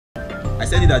I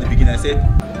said it at the beginning. I said,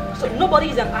 so nobody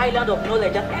is an island of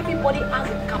knowledge, and everybody has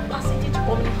the capacity to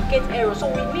communicate errors. So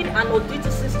we need an audit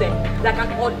system that can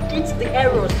audit the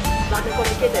errors that are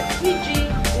communicated. E.g.,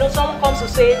 someone comes to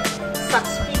say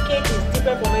certificate is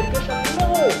different from education.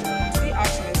 No. Still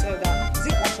asking myself that, is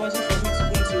it compulsory for me to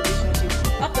go into a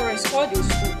relationship? After I scored in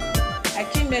school, I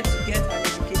came here to get an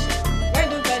education. Why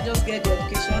don't I just get the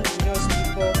education and just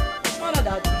leave? But I found out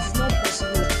that it is not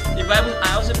possible. The Bible,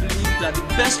 I also believe that the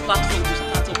best platform to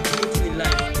start up anything in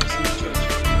life is in the church.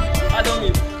 I don't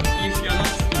mean if you're not.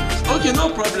 Okay,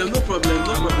 no problem.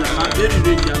 I'm very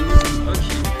ready. I'm listening.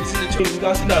 Okay, it's in the church. You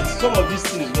can see that some of these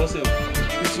things also,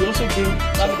 it will also bring.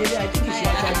 I think you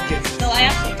should actually get it. No, I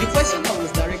have The question that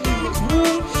was directed was, who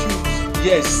should?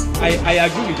 Yes, I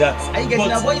agree with that. Are you getting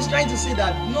that? But he's trying to say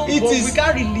that no, it but is, we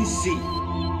can't really say.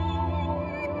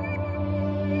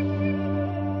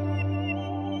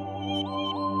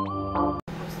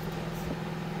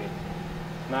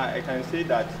 Now I can say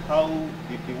that how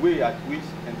the way at which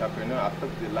entrepreneur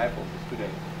affects the life of the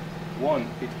student. One,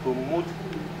 it promotes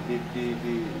the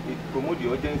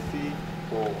urgency,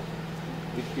 or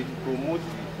it promotes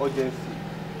the urgency.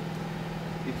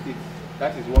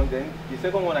 That is one. Then the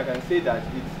second one, I can say that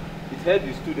it helps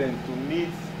the student to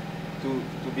meet, to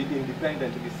be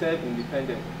independent, to be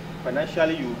self-independent.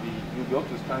 Financially, you'll be up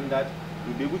to standard.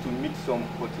 You'll be able to meet some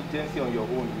contingency on your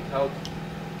own without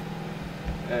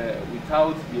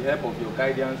the help of your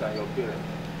guidance and your parents.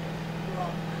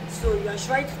 Wow. So you are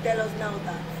trying to tell us now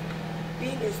that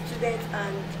being a student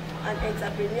and an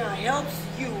entrepreneur helps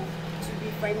you to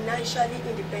be financially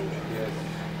independent. Yes.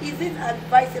 Is it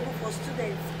advisable for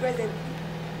students presently,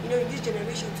 in this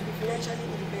generation, to be financially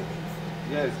independent?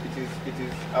 Yes, it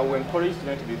is. I will encourage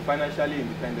students to be financially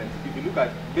independent. If you look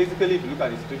at the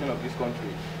situation of this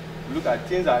country, look at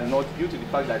things are not due to the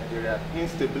fact that there are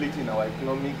instability in our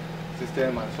economic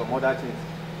system and some other things.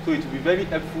 So it will be very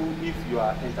helpful if you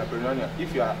are entrepreneurial.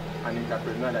 If you are an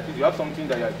entrepreneur, that is, you have something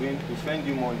that you are doing to send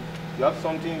you money. You have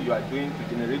something you are doing to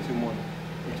generate you money.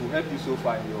 It will help you so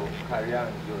far in your career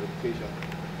and your education.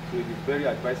 So it is very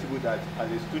advisable that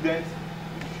as a student,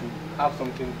 you should have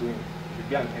something doing. You should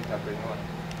be an entrepreneur.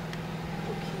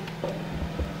 Okay.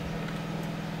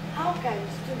 How can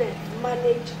students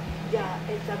manage their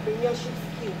entrepreneurship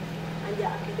skills and their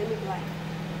academic life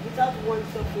without one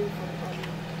suffering from the other?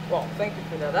 Well, thank you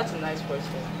for that. That's a nice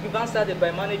question. You've answered it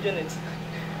by managing it.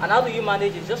 And how do you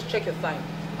manage it? Just check your time.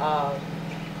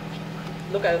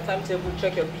 Look at the timetable,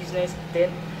 check your business,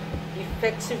 then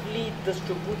effectively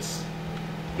distribute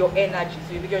your energy.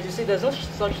 Because you see, there's no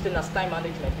such thing as time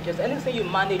management, because anything you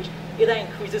manage either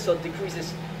increases or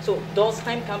decreases. So those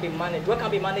time can be managed. What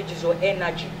can be managed is your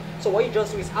energy. So what you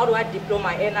just do is, how do I deploy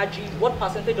my energy? What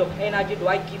percentage of energy do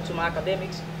I give to my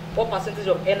academics? What percentage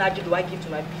of energy do I give to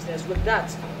my business? With that,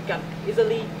 you can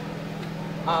easily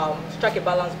strike a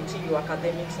balance between your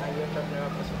academics and your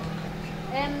entrepreneurial pursuit.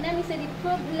 Let me say the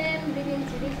problem leading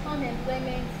to this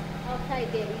unemployment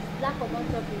outside there is lack of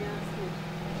entrepreneurial skills.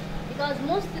 Because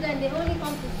most students, they only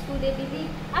come to school, they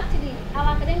believe, actually,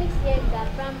 our academics here is their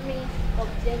primary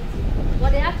objective.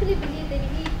 But they actually believe,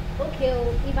 okay,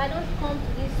 if I don't come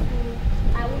to this school,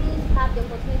 I wouldn't have the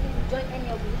opportunity to join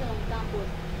any organization on campus.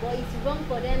 But it's wrong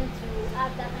for them to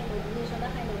have that kind of notion,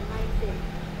 that kind of mindset.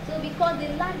 So because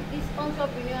they lack this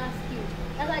entrepreneurial skill,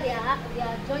 that's why they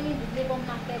are joining the labor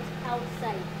market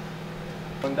outside.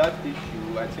 On that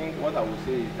issue, I think what I would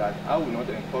say is that I will not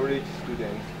encourage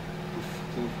students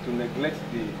to neglect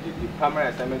the primary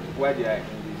assignment while they are in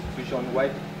the institution,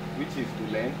 which is to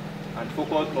learn, and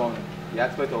focus on the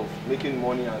aspect of making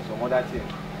money and some other things.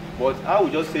 But I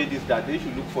would just say this, that they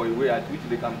should look for a way at which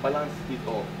they can balance it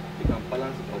up.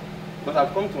 Because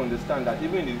I've come to understand that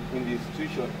even in the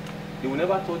institution, they will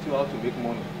never taught you how to make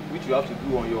money, which you have to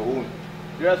do on your own.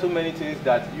 There are so many things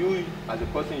that you, as a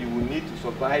person, you will need to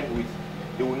survive with.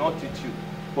 They will not teach you.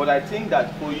 But I think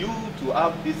that for you to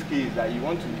have this skills, that you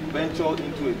want to venture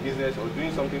into a business or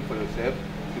doing something for yourself,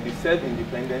 to be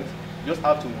self-independent, you just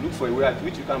have to look for a way at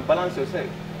which you can balance yourself.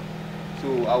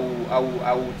 So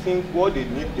I will think what they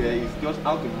need there is just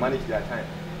how to manage their time.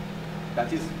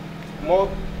 That is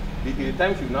more, the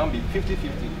time should now be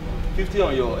 50-50. 50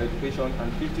 on your education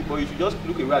and 50, but you should just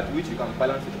look a way at which you can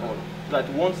balance it all, so that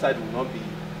one side will not be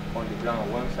on the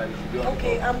ground, one side should be on the ground.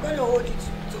 Okay, I'm going to hold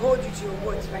you to your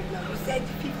words right now. You said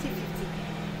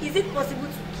 50-50. Is it possible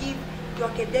to give your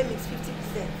academics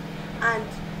 50%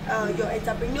 and your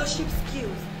entrepreneurship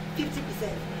skills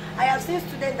 50%? I have seen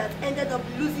students that ended up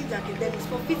losing their academics,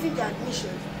 forfeiting their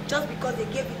admissions just because they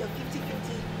gave it a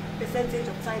 50-50 percentage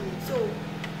of timing. So,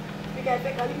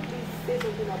 can you please say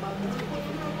something about this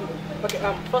 50-50 Okay,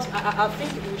 first, I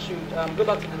think we should go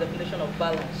back to the definition of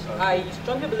balance. I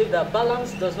strongly believe that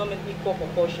balance does not mean equal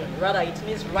proportion. Rather, it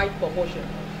means right proportion.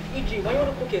 E.g., when you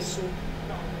want to cook a soup,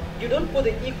 you don't put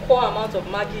the equal amount of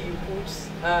Maggi you put,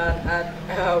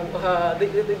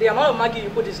 the amount of Maggi you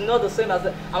put is not the same as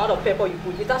the amount of pepper you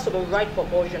put. It has to be right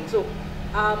proportion. So,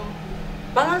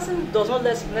 balancing does not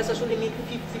necessarily mean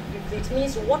 50-50. It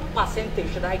means what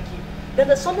percentage should I give? Then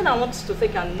there's something I want to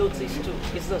take and notice too.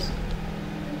 Is this.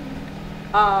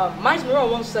 Miles Moran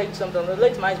once said something, the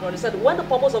late Miles Moran, he said, when the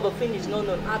purpose of a thing is not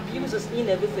known, abuse is in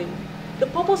everything. The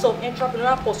purpose of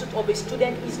entrepreneurial pursuit of a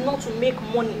student is not to make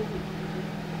money.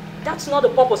 That's not the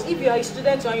purpose. If you are a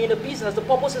student or you're in a business, the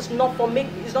purpose is not to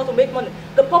make money.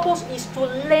 The purpose is to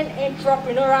learn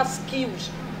entrepreneurial skills,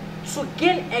 to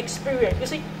gain experience. You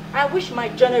see, I wish my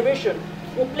generation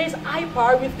would place high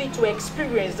priority to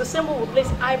experience, the same way we place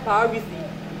high priority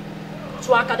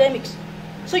to academics.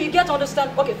 So you get to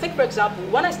understand, okay, take for example,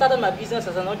 when I started my business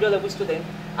as an undergraduate level student,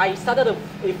 I started a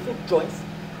food joint.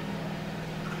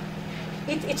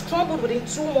 It crumbled within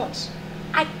 2 months.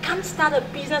 I can't start a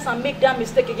business and make that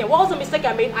mistake again. What was the mistake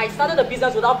I made? I started a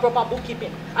business without proper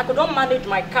bookkeeping. I could not manage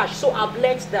my cash, so I've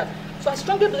learned that. So I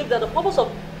strongly believe that the purpose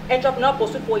of entrepreneurial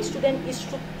pursuit for a student is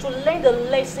to learn the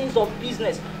lessons of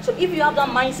business. So if you have that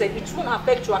mindset, it won't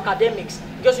affect your academics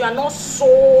because you are not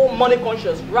so money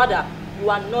conscious. Rather, you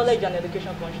are knowledge and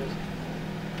education conscious.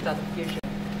 Certification.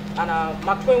 And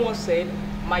Mark Twain once said,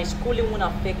 my schooling won't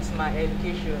affect my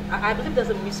education. I believe there's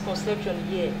a misconception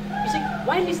here. You see,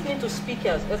 while listening to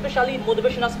speakers, especially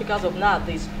motivational speakers of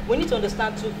nowadays, we need to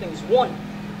understand 2 things. One,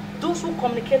 those who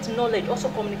communicate knowledge also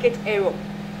communicate error.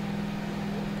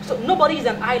 So nobody is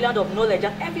an island of knowledge,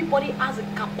 and everybody has a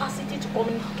capacity to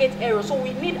communicate error. So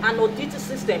we need an audit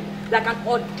system that can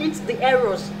audit the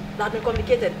errors that have been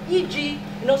communicated. E.g.,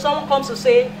 someone comes to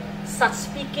say,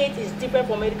 certificate is different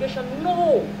from education.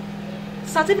 No.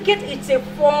 Certificate is a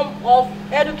form of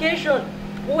education.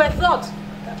 We were taught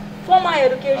formal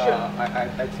education.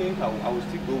 I think I will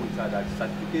still go with that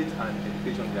certificate and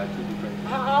education, they are 2 different things.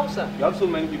 How, sir? You have so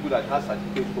many people that have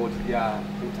certificates, but they are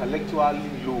intellectually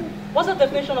low. What's the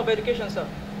definition of education, sir?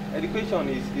 Education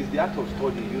is the act of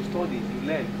study. You study, you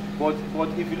learn. But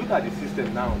if you look at the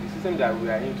system now, the system that we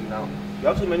are into now, you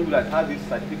have so many people that have this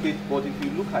certificate, but if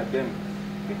you look at them,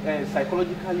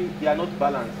 psychologically, they are not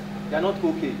balanced. They are not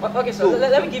okay. Okay, so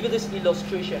let me give you this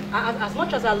illustration. As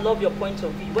much as I love your point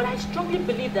of view, but I strongly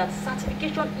believe that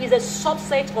certification is a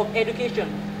subset of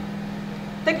education.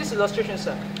 Take this illustration,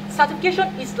 sir. Certification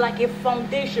is like a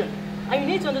foundation. And you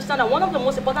need to understand that one of the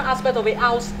most important aspects of a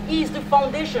house is the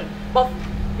foundation. But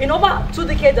in over 2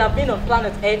 decades I've been on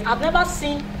planet Earth, I've never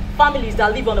seen families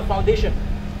that live on the foundation.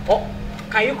 Or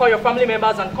can you call your family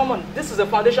members and come on, this is a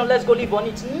foundation, let's go live on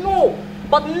it? No.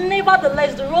 But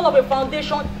nevertheless, the role of a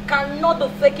foundation cannot be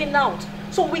taken out.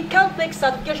 So we can't take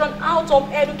certification out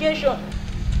of education.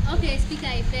 Okay,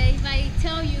 Speaker, if I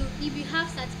tell you, if you have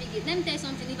certificate, let me tell you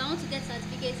something. If I want to get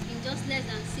certificate in just less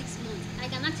than 6 months, I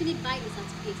can actually buy the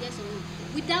certificate, yes or no,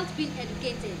 without being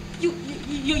educated.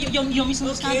 You're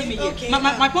misunderstanding me here. Okay,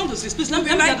 my point is this. Please, let me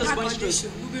get this point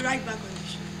straight. We'll be right back on the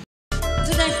show.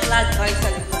 Students lack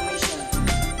vital information,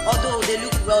 although they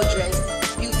look well dressed,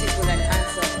 beautiful and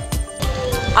handsome.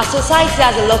 Our society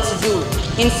has a lot to do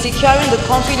in securing the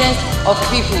confidence of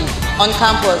people on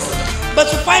campus. But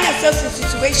we find ourselves in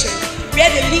situations where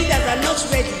the leaders are not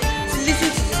ready to listen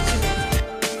to the students.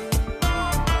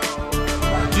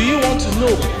 Do you want to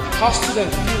know how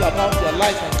students feel about their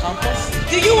life on campus?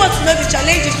 Do you want to know the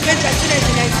challenges faced by students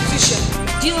in our institution?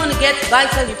 Do you want to get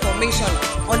vital information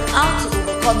on how to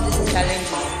overcome these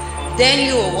challenges? Then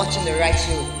you are watching the right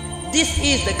show. This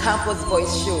is the Campus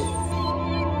Voice Show.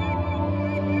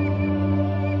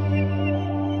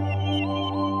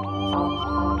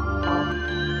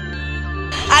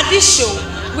 At this show,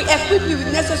 we equip you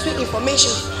with necessary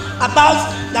information about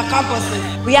the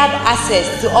campuses. We have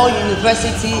access to all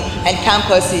university and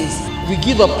campuses. We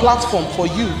give a platform for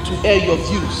you to air your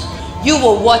views. You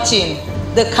are watching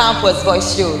the Campus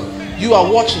Voice Show. You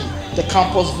are watching the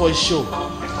Campus Voice Show.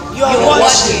 You are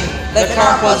watching the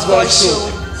Campus Voice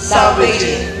Show,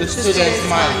 salvaging the students'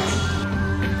 minds.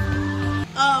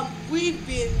 We've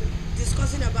been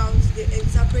discussing about the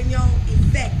entrepreneurial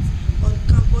effect on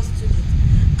campus students,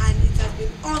 and it has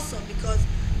been awesome because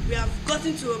we have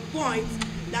gotten to a point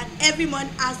that everyone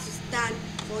has to stand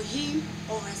for him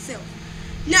or herself.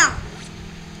 Now,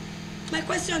 my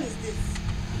question is this.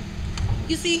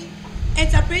 You see,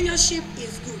 entrepreneurship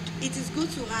is good. It is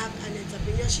good to have an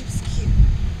entrepreneurship skill.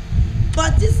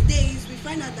 But these days, we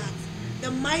find out that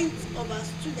the minds of our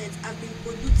students have been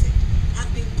polluted,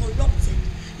 have been corrupted.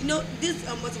 You know, these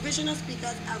motivational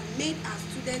speakers have made our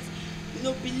students, you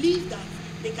know, believe that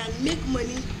they can make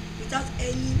money without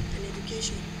any an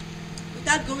education.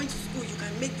 Without going to school, you can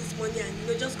make this money and,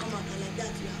 you know, just come out and like that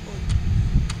you are on.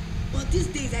 But these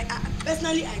days, I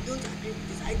personally, I don't agree with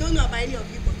this. I don't know about any of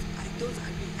you, but I don't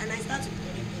agree. And I start to be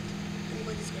corrected.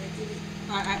 Anybody's correcting me.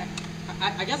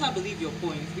 I guess I believe your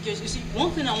point, because you see, one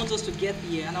thing I want us to get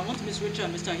here, and I want Ms. Rachel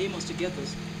and Mr. Amos to get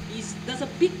this, is there's a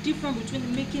big difference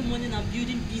between making money and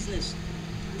building business.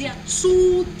 They are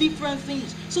two different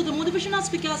things. So the motivational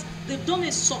speakers, they've done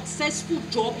a successful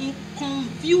job in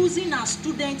confusing our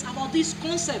students about this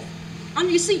concept. And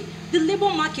you see, the labor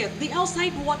market, the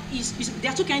outside world is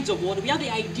there are two kinds of world. We have the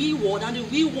ideal world and the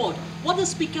real world. What the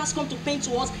speakers come to paint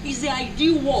to us is the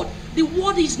ideal world. The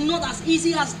world is not as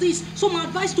easy as this. So my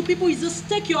advice to people is just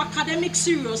take your academics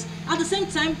serious, at the same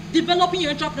time developing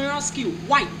your entrepreneurial skill.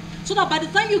 Why? So that by the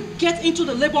time you get into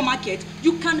the labor market,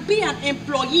 you can be an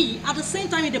employee at the same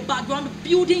time in the background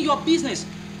building your business.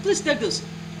 Please take this.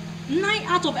 9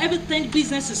 out of every 10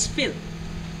 businesses fail.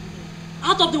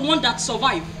 Out of the one that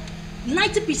survive,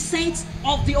 90%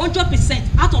 of the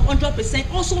 100% out of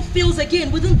 100% also fails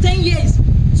again within 10 years.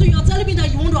 So you're telling me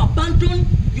that you want to abandon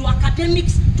your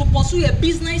academics to pursue a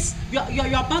business? You're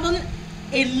abandoning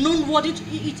a non-worthy.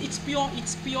 It's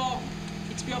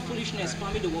pure foolishness.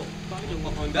 Permit the word.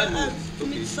 On that note,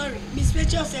 okay. Sorry, Miss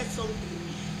Rachel said something.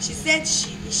 She said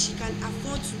she can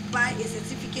afford to buy a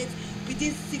certificate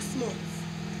within 6 months.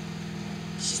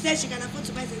 She said she can afford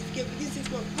to buy a certificate within 6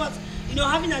 months. But you know,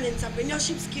 having an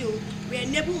entrepreneurship skill will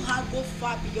enable her go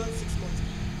far beyond 6 months.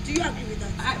 Do you agree with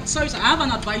that? Sorry, sir. I have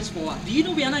an advice for her. Do you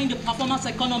know we are now in the performance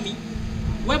economy,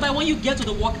 whereby when you get to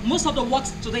the work, most of the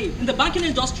works today in the banking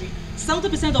industry,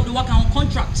 70% of the work are on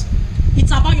contracts.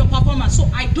 It's about your performance. So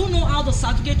I don't know how the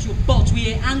certificate you bought will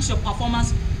enhance your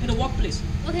performance in the workplace.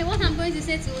 Okay, what I'm going to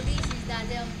say to this is that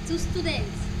to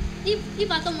students,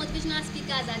 if at all motivational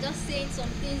speakers are just saying some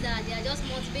things that they are just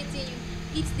motivating you,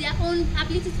 it's their own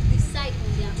ability to decide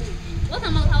on their own. What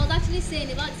I was actually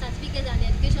saying about the certificates and the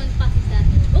education part is that,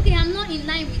 okay, I'm not in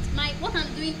line with what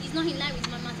I'm doing is not in line with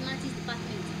my mathematics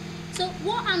department. So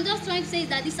what I'm just trying to say is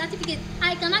that the certificate,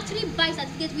 I can actually buy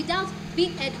certificate without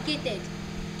being educated.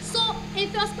 So a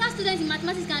first class student in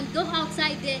mathematics can go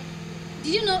outside there.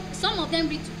 Did you know some of them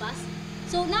read to pass?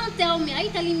 So now tell me, are you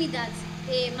telling me that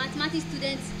a mathematics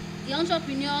student, the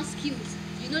entrepreneurial skills,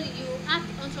 you know, you have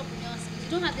the entrepreneurial skills,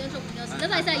 you don't have the entrepreneurial skills.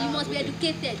 That's why I said you must be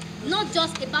educated, not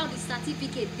just about the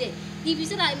certificate there. If you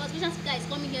say that a motivation speaker is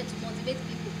coming here to motivate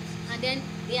people, and then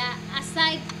they are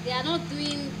aside, they are not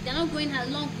going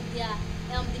along with their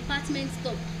department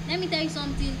stuff. Let me tell you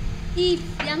something. If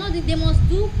they are not, they must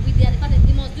do with their department.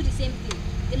 They must do the same thing.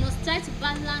 They must try to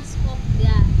balance up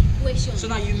their equation. So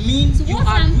now you mean so you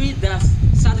agree that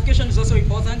certification is also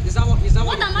important? Is that what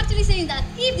I'm actually saying? That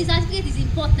if the certificate is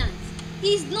important,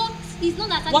 it's not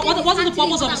that certificate. What is the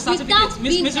purpose of the certificate,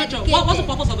 Miss Rachel? What's the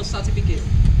purpose of the certificate?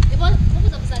 The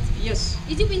purpose of the certificate. Yes.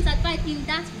 Is you being certified in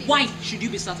that field? Why should you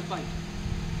be certified?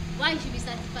 Why should you be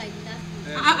certified in that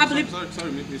field? I believe.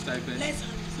 Sorry, Mr. Ife.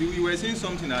 You were saying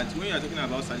something that when you are talking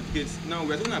about certificates, now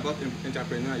we are talking about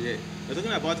entrepreneur here. We are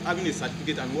talking about having a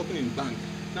certificate and working in bank.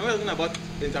 Now we are talking about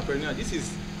entrepreneur. This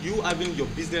is you having your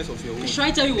business of your own. Should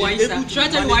I tell you why, sir?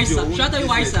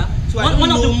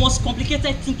 One of the most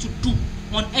complicated things to do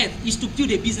on earth is to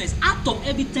build a business. Out of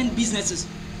every 10 businesses,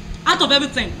 out of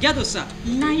everything, get this, sir,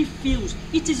 9 fails.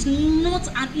 It is not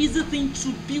an easy thing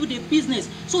to build a business.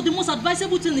 So the most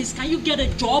advisable thing is, can you get a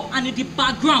job and in the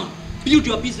background build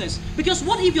your business? Because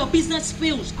what if your business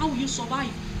fails? How will you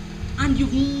survive? And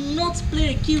you've not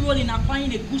played a key role in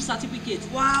acquiring a good certificate.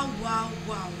 Wow.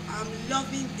 I'm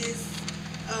loving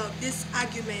this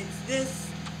argument, this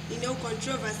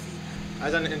controversy.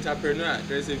 As an entrepreneur,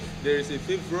 there is a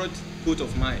favorite quote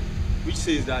of mine which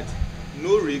says that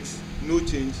no risks, no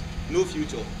change, no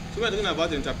future. So when we're talking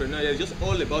about entrepreneur, it's just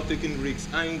all about taking risks.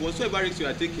 And whatsoever risks you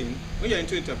are taking, when you're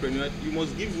into entrepreneur, you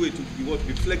must give way to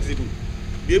be flexible.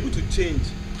 Be able to change.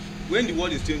 When the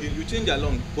world is changing, you change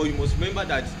along, but you must remember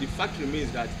that the fact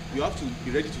remains that you have to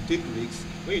be ready to take risks.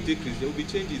 When you take risks, there will be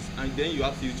changes, and then you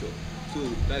have future. So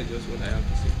that is just what I have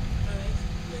to say.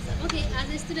 Okay, as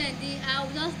a student, the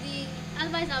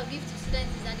advice I will give to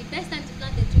students is that the best time to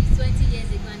plant a tree is 20 years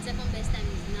ago, and second best time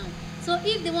is now. So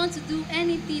if they want to do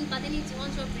anything pertaining to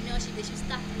entrepreneurship, they should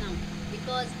start now,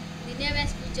 because the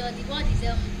nearest future, the world is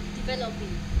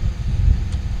developing.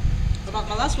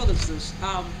 My last word is this.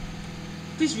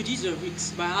 Please reduce your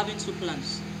risks by having 2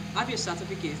 plans. Have your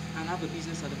certificate and have a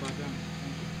business at the background.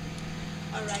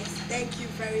 All right, thank you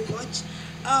very much.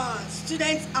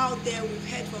 Students out there, we've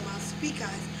heard from our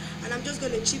speakers, and I'm just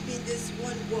going to chip in this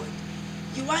one word.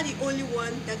 you are the only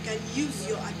one that can use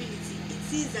your ability.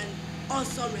 It is an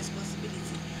awesome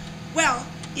responsibility. Well,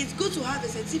 it's good to have a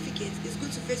certificate, it's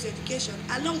good to face your education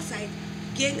alongside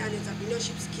gain an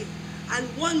entrepreneurship skill, and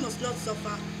one must not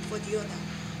suffer for the other.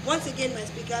 Once again, my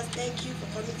speakers, thank you for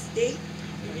coming today.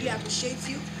 We really appreciate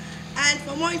you. And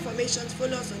for more information,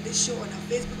 follow us on this show on our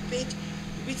Facebook page,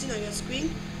 written on your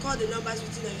screen. Call the numbers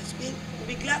written on your screen. We'll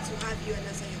be glad to have you and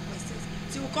answer your questions.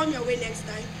 So we'll come your way next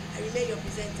time. I remain your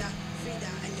presenter,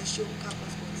 Frida, and your show,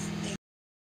 Campus Sports.